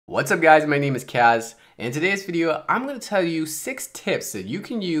What's up guys, my name is Kaz. In today's video, I'm going to tell you 6 tips that you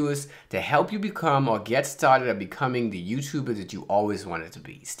can use to help you become or get started at becoming the YouTuber that you always wanted to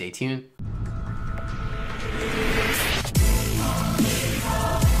be. Stay tuned.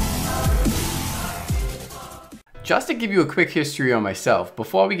 Just to give you a quick history on myself,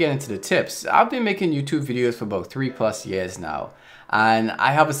 before we get into the tips, I've been making YouTube videos for about 3+ years now. And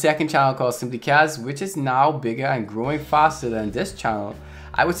I have a second channel called Simply Kaz, which is now bigger and growing faster than this channel.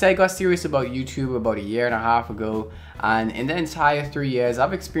 I would say I got serious about YouTube about 1.5 years ago, and in the entire 3 years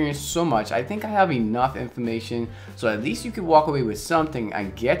I've experienced so much. I think I have enough information so at least you can walk away with something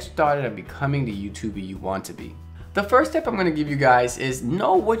and get started at becoming the YouTuber you want to be. The first tip I'm going to give you guys is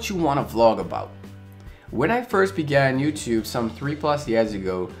know what you want to vlog about. When I first began YouTube some 3+ years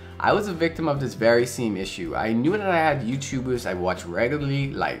ago, I was a victim of this very same issue. I knew that I had YouTubers I watched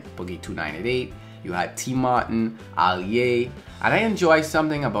regularly like Boogie2988, you had T Martin, Ali, and I enjoy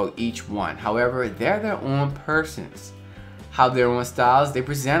something about each one. However, they're their own persons, have their own styles, they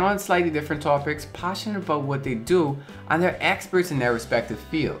present on slightly different topics, passionate about what they do, and they're experts in their respective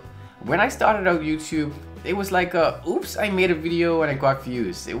field. When I started out YouTube, it was like a, oops, I made a video and it got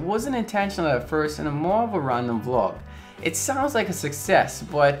views. It wasn't intentional at first and more of a random vlog. It sounds like a success,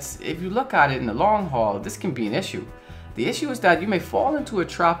 but if you look at it in the long haul, this can be an issue. The issue is that you may fall into a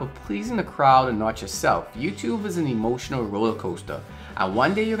trap of pleasing the crowd and not yourself. YouTube is an emotional roller coaster, and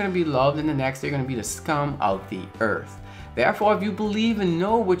one day you're going to be loved and the next day you're going to be the scum of the earth. Therefore, if you believe and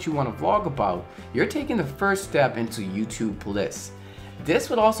know what you want to vlog about, you're taking the first step into YouTube bliss. This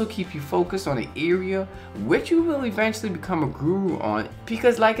will also keep you focused on an area which you will eventually become a guru on,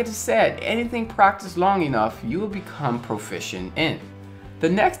 because like I just said, anything practiced long enough, you will become proficient in. The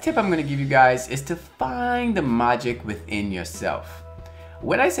next tip I'm going to give you guys is to find the magic within yourself.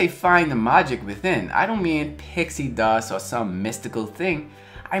 When I say find the magic within, I don't mean pixie dust or some mystical thing.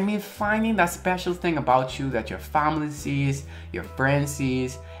 I mean finding that special thing about you that your family sees, your friends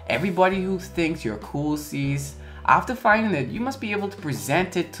sees, everybody who thinks you're cool sees. After finding it, you must be able to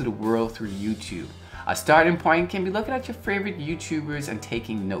present it to the world through YouTube. A starting point can be looking at your favorite YouTubers and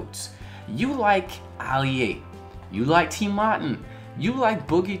taking notes. You like Ali, you like T Martin, you like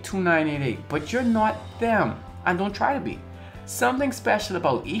Boogie2988, but you're not them, and don't try to be. Something special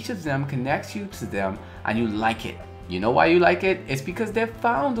about each of them connects you to them and you like it. You know why you like it? It's because they've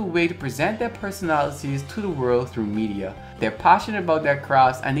found a way to present their personalities to the world through media. They're passionate about their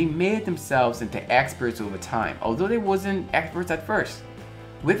crafts and they made themselves into experts over time, although they wasn't experts at first.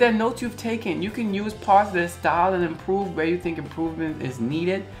 With the notes you've taken, you can use parts of their style and improve where you think improvement is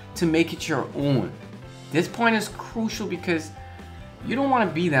needed to make it your own. This point is crucial because you don't want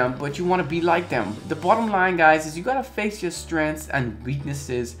to be them, but you want to be like them. The bottom line, guys, is you got to face your strengths and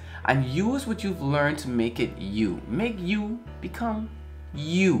weaknesses and use what you've learned to make it you. Make you become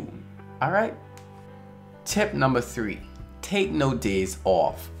you. Alright? Tip number 3. Take no days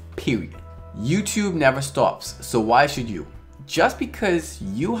off. Period. YouTube never stops, so why should you? Just because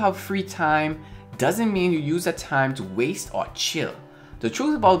you have free time doesn't mean you use that time to waste or chill. The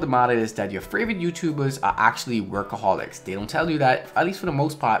truth about the matter is that your favorite YouTubers are actually workaholics. They don't tell you that, at least for the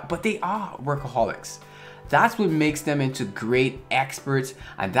most part, but they are workaholics. That's what makes them into great experts,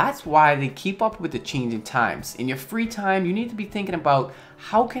 and that's why they keep up with the changing times. In your free time, you need to be thinking about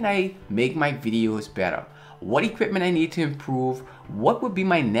how can I make my videos better? What equipment I need to improve? What would be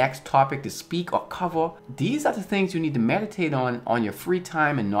my next topic to speak or cover? These are the things you need to meditate on your free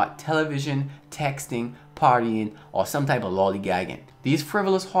time and not television, texting, partying, or some type of lollygagging. These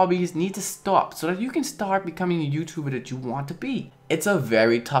frivolous hobbies need to stop so that you can start becoming the YouTuber that you want to be. It's a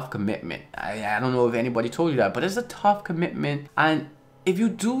very tough commitment. I don't know if anybody told you that, but it's a tough commitment. And if you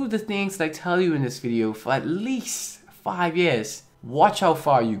do the things that I tell you in this video for at least 5 years, watch how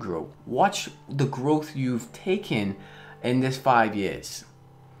far you grow. Watch the growth you've taken in this 5 years.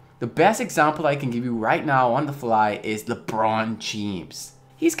 The best example I can give you right now on the fly is LeBron James.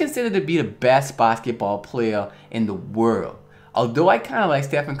 He's considered to be the best basketball player in the world. Although I kind of like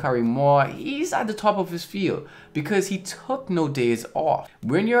Stephen Curry more, he's at the top of his field because he took no days off.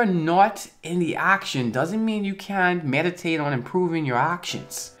 When you're not in the action doesn't mean you can't meditate on improving your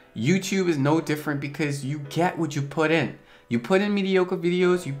actions. YouTube is no different because you get what you put in. You put in mediocre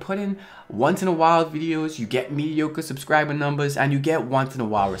videos, you put in once in a while videos, you get mediocre subscriber numbers, and you get once in a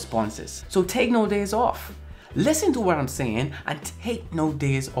while responses. So take no days off. Listen to what I'm saying and take no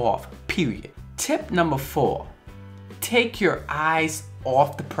days off, period. Tip number 4. Take your eyes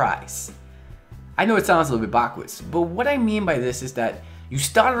off the prize. I know it sounds a little bit backwards, but what I mean by this is that you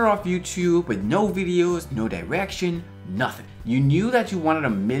started off YouTube with no videos, no direction, Nothing. You knew that you wanted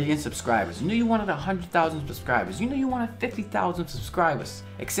 1 million subscribers. You knew you wanted 100,000 subscribers. You knew you wanted 50,000 subscribers,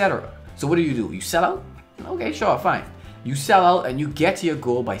 etc. So what do? You sell out? Okay, sure, fine. You sell out and you get to your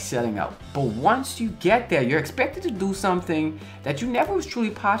goal by selling out. But once you get there, you're expected to do something that you never was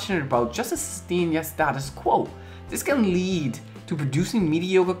truly passionate about just to sustain your status quo. This can lead to producing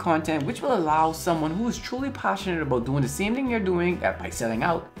mediocre content, which will allow someone who is truly passionate about doing the same thing you're doing by selling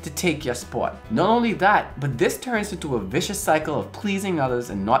out to take your spot. Not only that, but this turns into a vicious cycle of pleasing others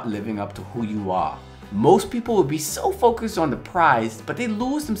and not living up to who you are. Most people will be so focused on the prize, but they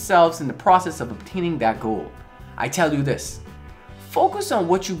lose themselves in the process of obtaining that goal. I tell you this, focus on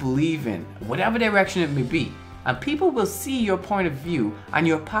what you believe in, whatever direction it may be, and people will see your point of view and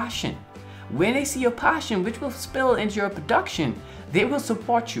your passion. When they see your passion, which will spill into your production, they will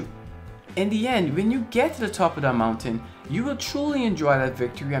support you. In the end, when you get to the top of that mountain, you will truly enjoy that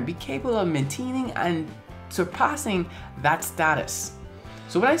victory and be capable of maintaining and surpassing that status.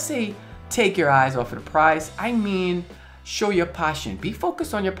 So when I say take your eyes off of the prize, I mean show your passion. Be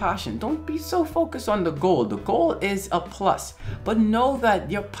focused on your passion. Don't be so focused on the goal. The goal is a plus, but know that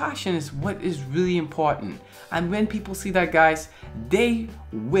your passion is what is really important. And when people see that, guys, they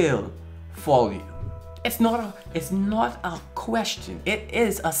will follow you. It's not a question. It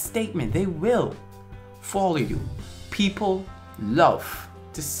is a statement. They will follow you. People love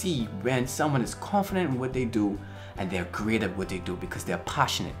to see when someone is confident in what they do and they're great at what they do because they're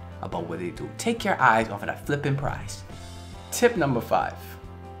passionate about what they do. Take your eyes off of that flipping prize. Tip number 5.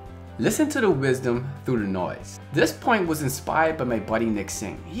 Listen to the wisdom through the noise. This point was inspired by my buddy Nick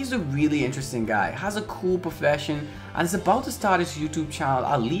Singh. He's a really interesting guy, has a cool profession, and is about to start his YouTube channel.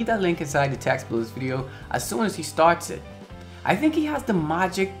 I'll leave that link inside the text below this video as soon as he starts it. I think he has the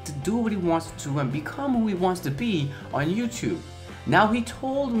magic to do what he wants to do and become who he wants to be on YouTube. Now, he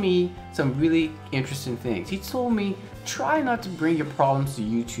told me some really interesting things. He told me, try not to bring your problems to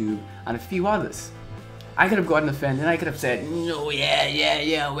YouTube and a few others. I could have gotten offended. I could have said, no,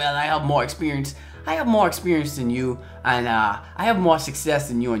 well, I have more experience. I have more experience than you, and I have more success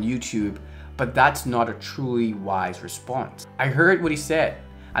than you on YouTube. But that's not a truly wise response. I heard what he said,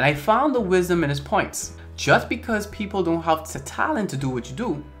 and I found the wisdom in his points. Just because people don't have the talent to do what you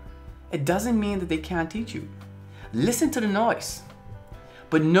do, it doesn't mean that they can't teach you. Listen to the noise,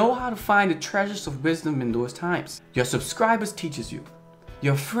 but know how to find the treasures of wisdom in those times. Your subscribers teaches you.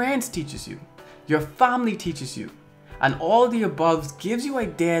 Your friends teaches you. Your family teaches you, and all the above gives you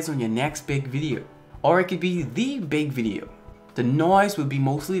ideas on your next big video, or it could be the big video. The noise will be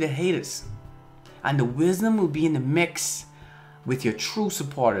mostly the haters, and the wisdom will be in the mix with your true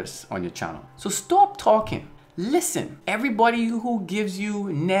supporters on your channel. So stop talking, listen. Everybody who gives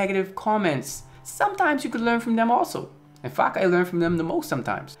you negative comments, sometimes you could learn from them also. In fact, I learn from them the most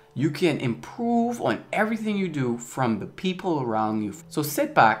sometimes. You can improve on everything you do from the people around you. So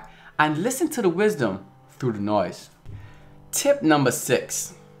sit back and listen to the wisdom through the noise. Tip number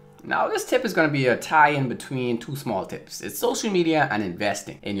 6. Now, this tip is going to be a tie-in between two small tips. It's social media and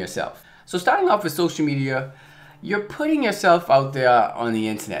investing in yourself. So starting off with social media, you're putting yourself out there on the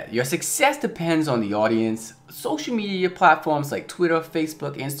internet. Your success depends on the audience. Social media platforms like Twitter,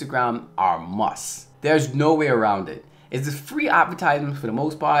 Facebook, Instagram are must. There's no way around it. It's a free advertisement for the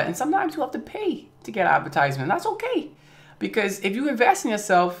most part, and sometimes you have to pay to get advertisement. That's okay, because if you invest in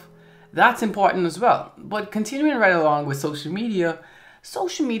yourself, that's important as well. But continuing right along with social media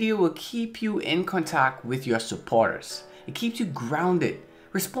will keep you in contact with your supporters. It keeps you grounded.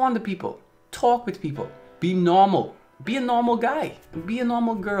 Respond to people. Talk with people. Be normal. Be a normal guy. Be a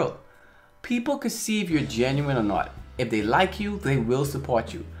normal girl. People can see if you're genuine or not. If they like you, they will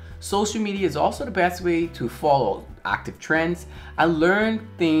support you. Social media is also the best way to follow active trends and learn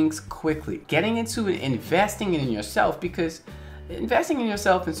things quickly. Getting into investing in yourself, because investing in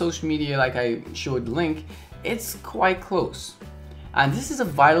yourself in social media, like I showed the link, it's quite close. And this is a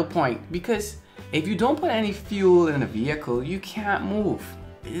vital point, because if you don't put any fuel in a vehicle, you can't move.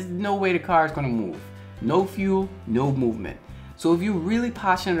 There's no way the car is going to move. No fuel, no movement. So if you're really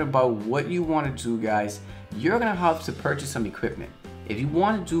passionate about what you want to do, guys, you're going to have to purchase some equipment. If you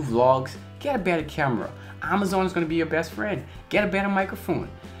want to do vlogs, get a better camera. Amazon is going to be your best friend. Get a better microphone.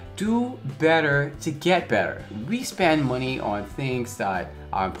 Do better to get better. We spend money on things that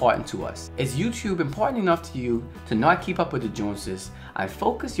are important to us. Is YouTube important enough to you to not keep up with the Joneses and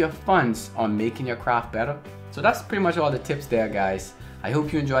focus your funds on making your craft better? So that's pretty much all the tips there, guys. I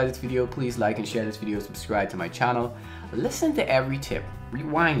hope you enjoyed this video. Please like and share this video, subscribe to my channel. Listen to every tip,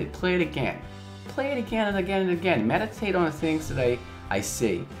 rewind it, play it again. Play it again and again and again. Meditate on the things that I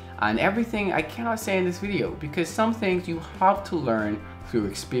say and everything I cannot say in this video, because some things you have to learn through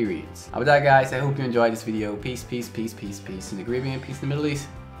experience. And with that, guys, I hope you enjoyed this video. Peace, peace, peace, peace, peace in the Caribbean, peace in the Middle East.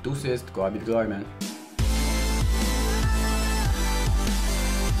 Deuces, to God be the glory, man.